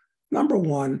 So, number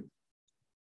one,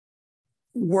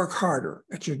 work harder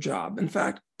at your job. In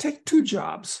fact, take 2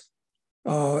 jobs.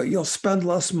 You'll spend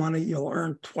less money, you'll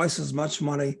earn twice as much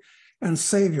money, and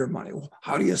save your money. Well,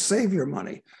 how do you save your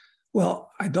money?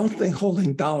 Well, I don't think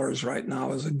holding dollars right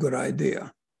now is a good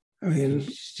idea. I mean,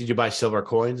 did you buy silver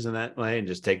coins in that way and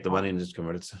just take the money and just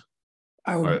convert it to?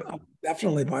 I would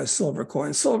definitely buy silver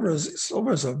coins. Silver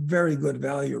is a very good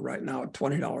value right now at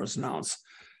 $20 an ounce.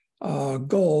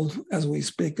 Gold, as we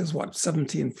speak, is what,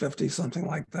 $17.50, something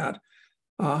like that.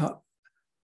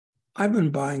 I've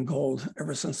been buying gold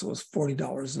ever since it was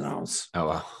 $40 an ounce. Oh,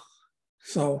 wow.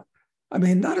 So, I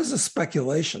mean, not as a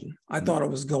speculation. I thought it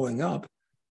was going up,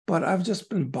 but I've just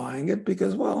been buying it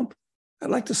because, well, I'd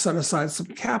like to set aside some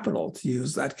capital to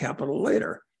use that capital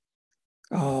later.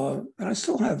 And I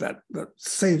still have that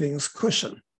savings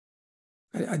cushion.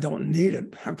 I don't need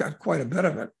it. I've got quite a bit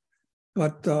of it,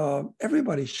 but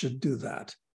everybody should do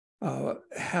that.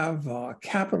 Have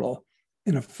capital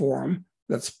in a form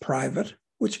that's private,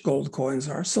 which gold coins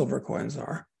are, silver coins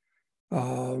are,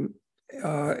 and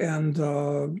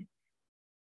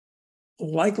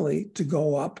likely to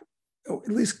go up, at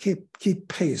least keep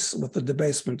pace with the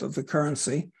debasement of the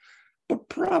currency, but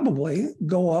probably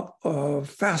go up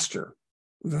faster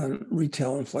than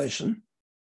retail inflation.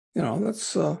 You know,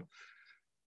 that's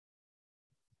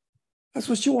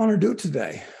what you want to do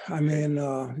today. I mean,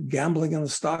 gambling in the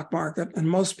stock market, and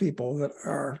most people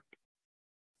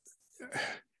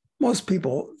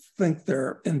think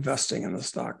they're investing in the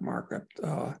stock market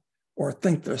or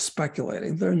think they're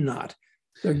speculating. They're not.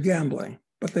 They're gambling,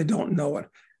 but they don't know it.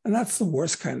 And that's the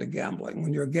worst kind of gambling,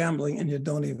 when you're gambling and you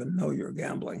don't even know you're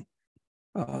gambling.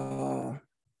 And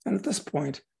at this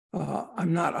point,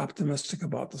 I'm not optimistic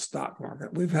about the stock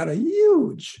market. We've had a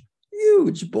huge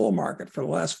bull market for the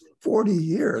last 40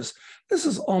 years. This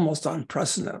is almost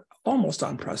unprecedented.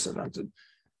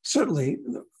 Certainly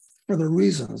for the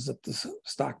reasons that the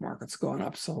stock market's gone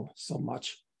up so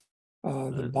much.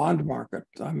 The bond market,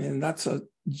 I mean, that's a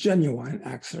genuine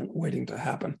accident waiting to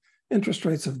happen. interest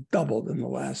rates have doubled in the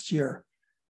last year.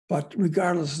 But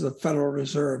regardless of the Federal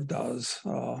Reserve does,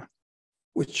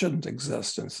 which shouldn't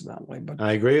exist, incidentally. But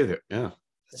I agree with you. Yeah,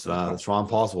 it's Ron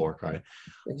Paul's work, right?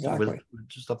 Exactly.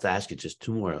 Just love to ask you just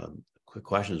two more quick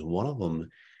questions. One of them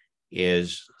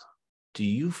is, do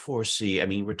you foresee, I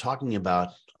mean, we're talking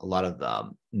about a lot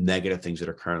of negative things that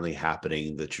are currently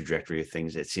happening, the trajectory of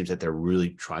things. It seems that they're really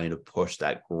trying to push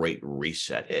that great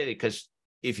reset, because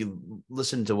if you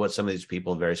listen to what some of these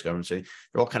people in various governments say,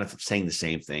 they're all kind of saying the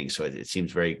same thing. So it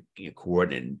seems very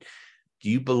coordinated. Do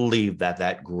you believe that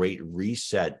that great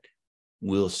reset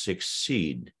will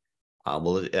succeed?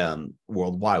 Will it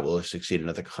worldwide? Will it succeed in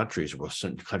other countries? Will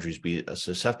certain countries be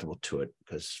susceptible to it?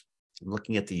 Because I'm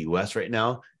looking at the U.S. right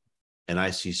now, and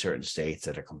I see certain states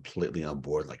that are completely on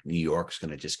board. Like New York's going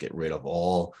to just get rid of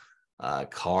all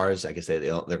cars. I guess they're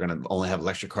going to only have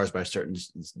electric cars by a certain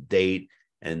date,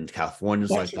 and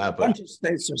California's like that. But a bunch of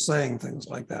states are saying things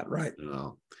like that, right? You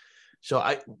know, so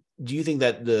do you think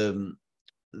that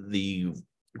the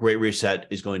Great Reset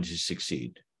is going to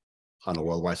succeed on a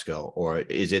worldwide scale, or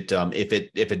is it if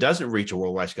it doesn't reach a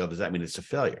worldwide scale, does that mean it's a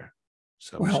failure?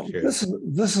 So well,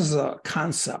 this is a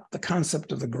concept. The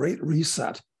concept of the Great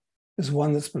Reset is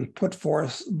one that's been put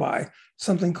forth by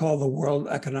something called the World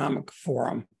Economic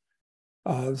Forum.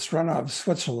 It's run out of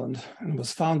Switzerland and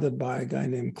was founded by a guy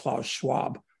named Klaus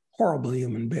Schwab, horrible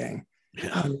human being.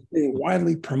 Yeah. Being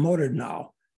widely promoted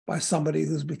now by somebody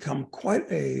who's become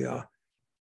quite a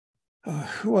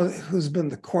who's been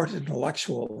the court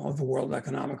intellectual of the World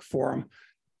Economic Forum,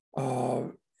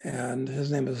 and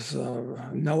his name is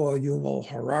Noah Yuval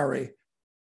Harari,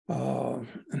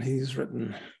 and he's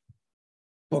written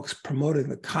books promoting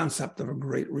the concept of a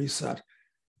Great Reset.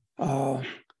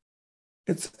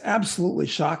 It's absolutely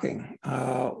shocking.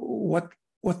 What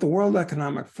the World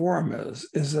Economic Forum is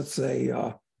it's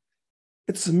a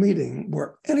meeting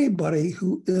where anybody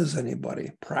who is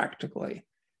anybody practically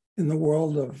in the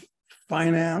world of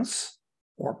finance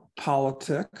or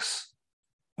politics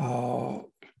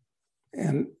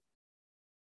and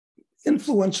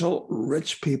influential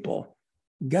rich people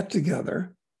get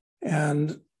together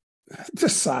and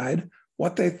decide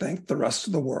what they think the rest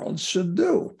of the world should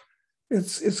do.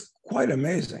 It's quite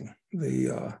amazing,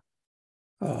 the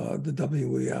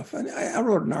WEF. And I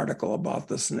wrote an article about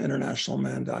this in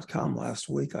internationalman.com last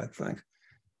week, I think,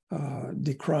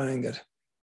 decrying it.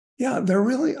 Yeah, they're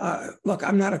really, look,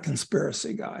 I'm not a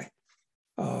conspiracy guy,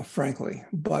 frankly,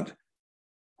 but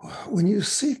when you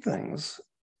see things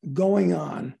going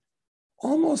on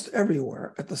almost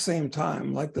everywhere at the same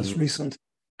time, like this recent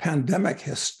pandemic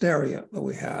hysteria that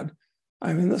we had,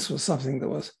 I mean, this was something that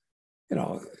was,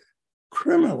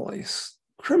 criminally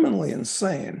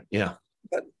insane. Yeah.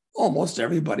 But almost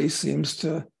everybody seems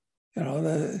to,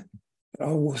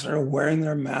 sort of wearing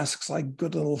their masks like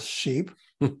good little sheep.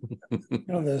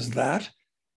 There's that,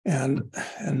 and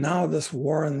now this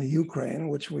war in the Ukraine,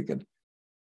 which we could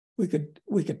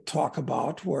talk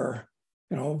about, where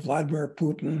Vladimir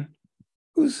Putin,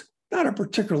 who's not a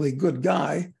particularly good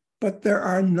guy, but there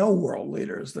are no world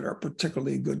leaders that are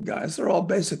particularly good guys. They're all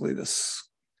basically the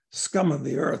scum of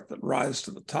the earth that rise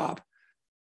to the top.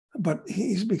 But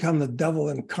he's become the devil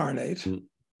incarnate, and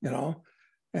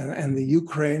the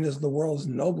Ukraine is the world's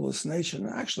noblest nation.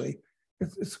 Actually,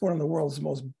 it's one of the world's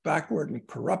most backward and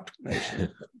corrupt nations,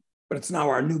 but it's now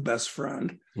our new best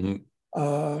friend.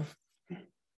 Yeah,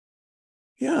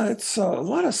 it's a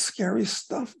lot of scary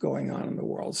stuff going on in the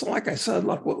world. So like I said,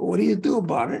 look, what do you do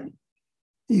about it?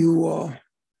 You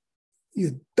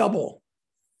double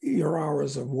your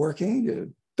hours of working,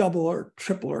 you double or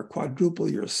triple or quadruple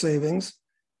your savings,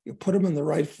 you put them in the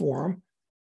right form,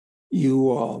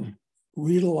 you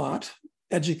read a lot,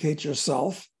 educate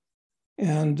yourself,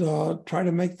 and try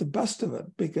to make the best of it,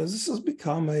 because this has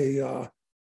become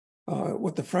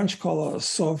what the French call a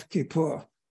sauve-qui-peut.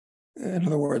 In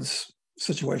other words,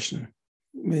 situation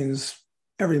means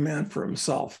every man for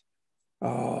himself.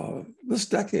 This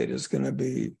decade is going to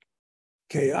be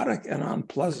chaotic and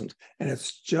unpleasant, and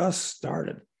it's just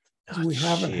started. We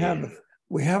haven't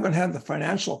had the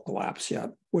financial collapse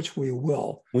yet, which we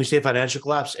will. When we say financial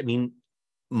collapse, I mean,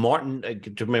 Martin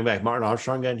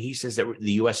Armstrong again, he says that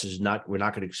the U.S. we're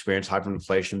not going to experience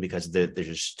hyperinflation because there's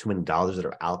just too many dollars that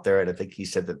are out there. And I think he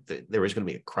said that there is going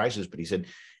to be a crisis, but he said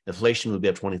inflation will be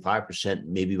up 25%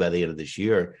 maybe by the end of this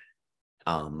year,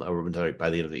 or by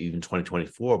the end of even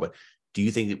 2024. But do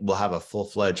you think we'll have a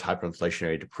full-fledged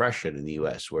hyperinflationary depression in the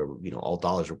U.S. where all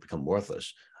dollars will become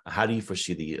worthless? How do you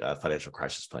foresee the financial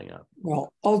crisis playing out?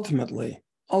 Well, ultimately,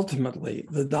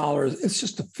 the dollar, it's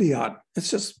just a fiat.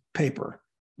 It's just paper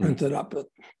printed up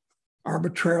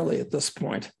arbitrarily at this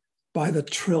point. by the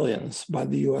trillions by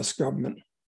the US government.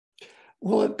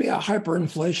 Will it be a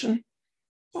hyperinflation?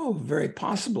 Oh, very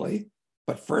possibly.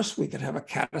 But first, we could have a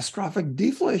catastrophic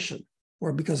deflation,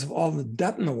 where because of all the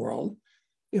debt in the world,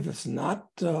 if it's not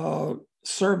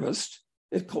serviced,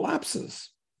 it collapses.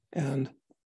 And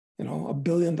 $1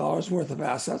 billion worth of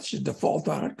assets, you default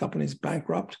on it, company's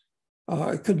bankrupt.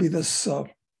 It could be this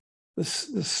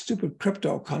stupid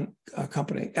crypto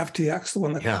company, FTX, the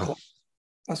one that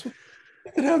that's what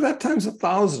you could have that times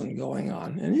 1,000 going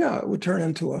on. And yeah, it would turn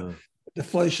into a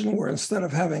deflation where instead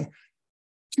of having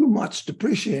too much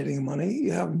depreciating money,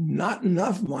 you have not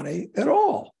enough money at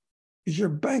all because your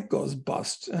bank goes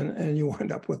bust and you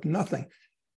wind up with nothing.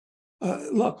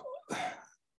 Look,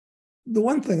 the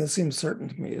one thing that seems certain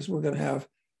to me is we're going to have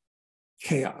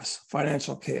chaos,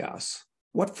 financial chaos.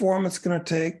 What form it's going to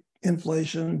take,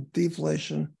 inflation,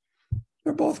 deflation,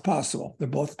 they're both possible. They're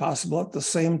both possible at the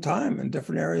same time in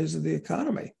different areas of the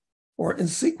economy or in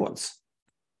sequence.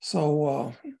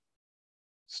 So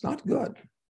it's not good.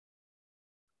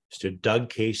 Mr. Doug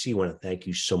Casey, I want to thank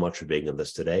you so much for being with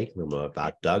us today. Learn more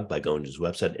about Doug by going to his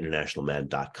website,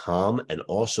 internationalman.com. And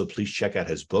also, please check out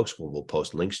his books, where we'll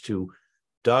post links to.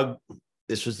 Doug,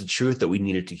 this was the truth that we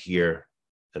needed to hear.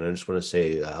 And I just want to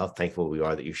say how thankful we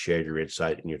are that you shared your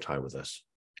insight and your time with us.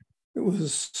 It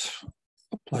was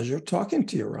a pleasure talking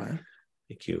to you, Ryan.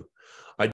 Thank you.